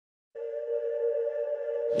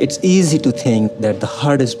It's easy to think that the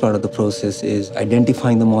hardest part of the process is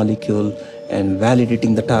identifying the molecule and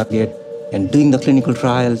validating the target and doing the clinical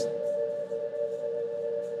trials.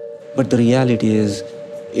 But the reality is,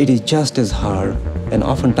 it is just as hard and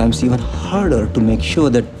oftentimes even harder to make sure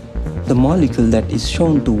that the molecule that is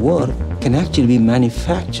shown to work can actually be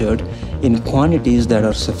manufactured in quantities that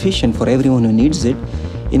are sufficient for everyone who needs it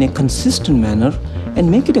in a consistent manner and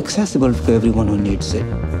make it accessible to everyone who needs it.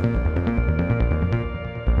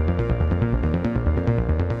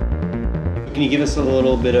 Can you give us a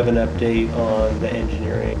little bit of an update on the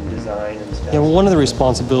engineering, design, and stuff? Yeah, well, one of the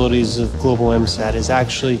responsibilities of Global MSAT is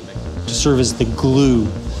actually to serve as the glue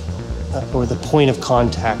or the point of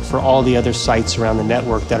contact for all the other sites around the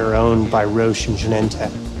network that are owned by Roche and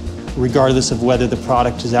Genentech. Regardless of whether the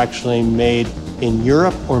product is actually made in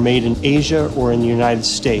Europe or made in Asia or in the United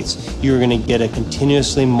States, you're going to get a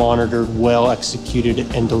continuously monitored,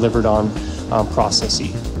 well-executed, and delivered on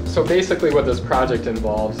processes. So basically what this project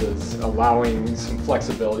involves is allowing some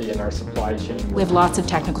flexibility in our supply chain. We have lots of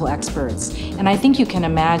technical experts, and I think you can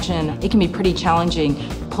imagine it can be pretty challenging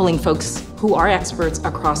pulling folks who are experts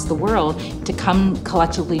across the world to come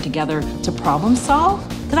collectively together to problem solve,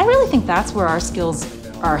 because I really think that's where our skills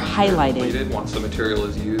are highlighted. Once the material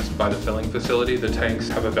is used by the filling facility, the tanks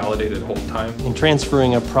have a validated hold time. In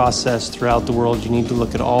transferring a process throughout the world, you need to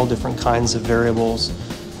look at all different kinds of variables.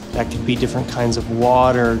 That could be different kinds of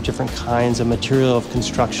water, different kinds of material of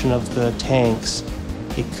construction of the tanks.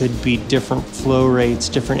 It could be different flow rates,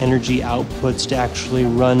 different energy outputs to actually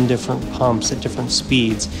run different pumps at different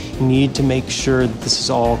speeds. You need to make sure that this is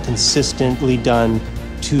all consistently done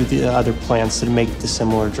to the other plants that make the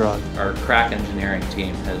similar drug. Our crack engineering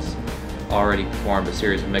team has already performed a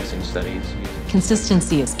series of mixing studies.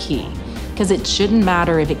 Consistency is key, because it shouldn't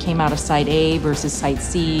matter if it came out of site A versus site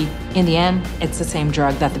C. In the end, it's the same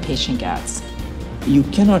drug that the patient gets. You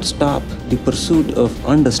cannot stop the pursuit of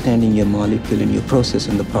understanding your molecule and your process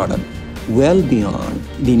and the product well beyond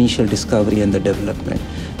the initial discovery and the development,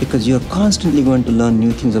 because you're constantly going to learn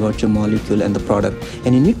new things about your molecule and the product,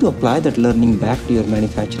 and you need to apply that learning back to your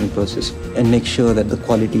manufacturing process and make sure that the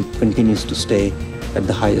quality continues to stay at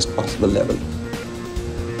the highest possible level.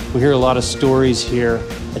 We hear a lot of stories here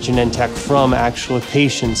at Genentech from actual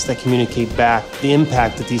patients that communicate back the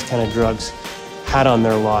impact that these kind of drugs had on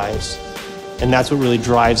their lives. And that's what really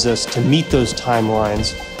drives us to meet those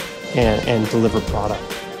timelines and deliver product.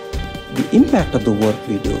 The impact of the work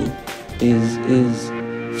we do is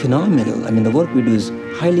phenomenal. I mean, the work we do is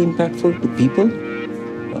highly impactful to people,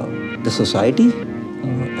 the society,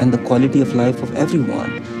 and the quality of life of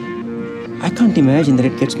everyone. I can't imagine that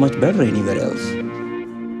it gets much better anywhere else.